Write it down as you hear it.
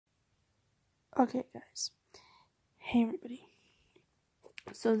Okay, guys. Hey, everybody.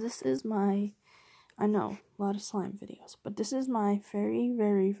 So this is my, I know, a lot of slime videos, but this is my very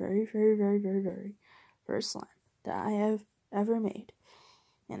first slime that I have ever made.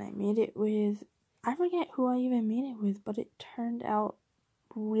 And I made it with, I forget who I even made it with, but it turned out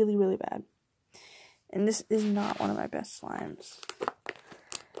really bad. And this is not one of my best slimes.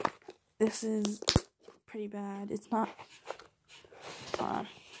 This is pretty bad. It's not,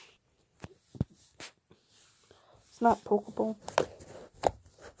 it's not pokeable.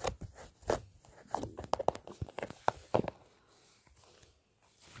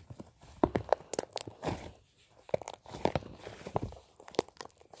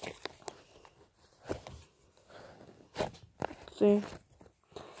 See?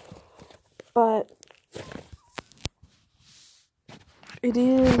 But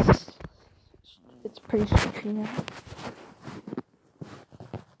it's pretty stretchy now.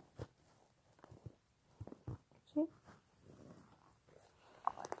 See?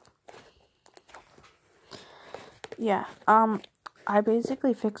 Yeah, I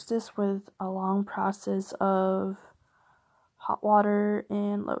basically fixed this with a long process of hot water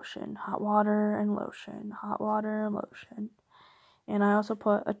and lotion, hot water and lotion, hot water and lotion. And I also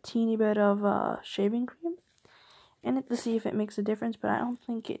put a teeny bit of shaving cream in it to see if it makes a difference, but I don't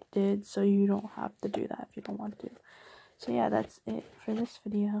think it did, so you don't have to do that if you don't want to. So yeah, that's it for this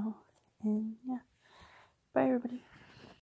video, and yeah, bye everybody.